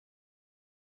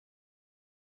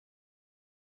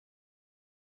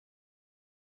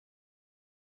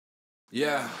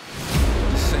Yeah,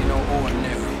 this ain't no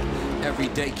ordinary,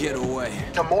 everyday getaway.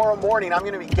 Tomorrow morning, I'm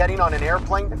gonna be getting on an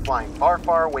airplane and flying far,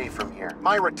 far away from here.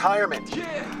 My retirement.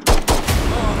 Yeah.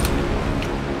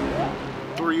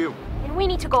 Who are you? And we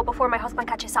need to go before my husband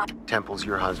catches up. Temple's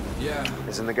your husband. Yeah.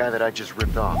 Isn't the guy that I just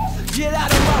ripped off. Get out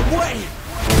of my way!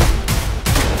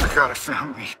 I gotta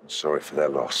found me. Sorry for their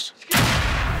loss.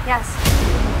 Yes.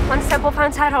 Once Temple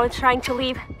finds out I was trying to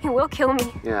leave, he will kill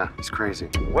me. Yeah, he's crazy.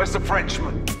 Where's the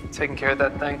Frenchman? Taking care of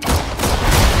that thing.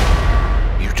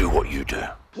 You do what you do.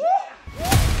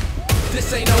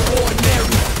 This ain't no ordinary,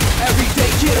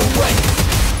 everyday getaway.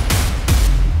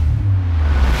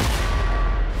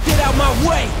 Get out my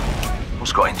way!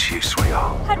 What's got into you,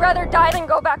 sweetheart? I'd rather die than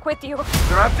go back with you. We're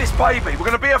gonna have this baby. We're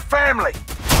gonna be a family.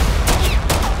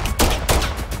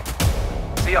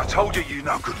 See, I told you you're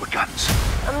no good with guns.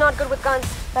 I'm not good with guns,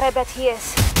 but I bet he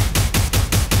is.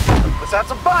 Let's have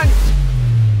some fun!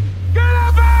 Get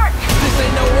her back! This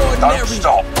ain't no ordinary. Don't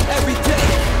stop. Everyday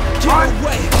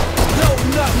getaway.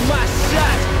 Loading up my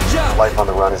shot. Yo. Life on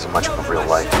the run isn't much of a real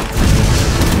life.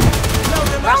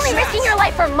 You're only risking your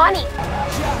life for money.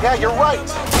 Yeah, you're right.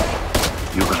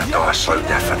 You're gonna die a slow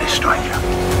death for this, stranger.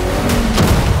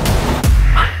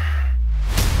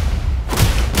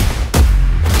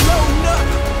 Loading up.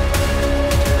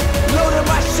 Loading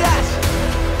my shots.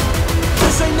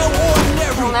 This ain't no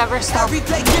ordinary. We'll never stop.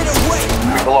 Everyday getaway.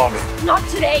 We belong here. Not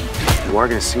today. You are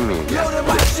gonna see me again. Loading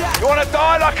my shots. You wanna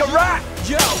die like a rat?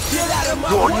 Yo, get out of my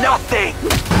You're way. nothing.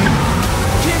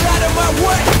 Get out of my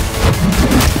way.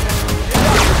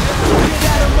 Get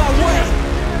out of my way.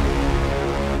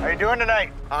 How you doing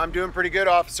tonight? I'm doing pretty good,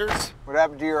 officers. What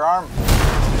happened to your arm?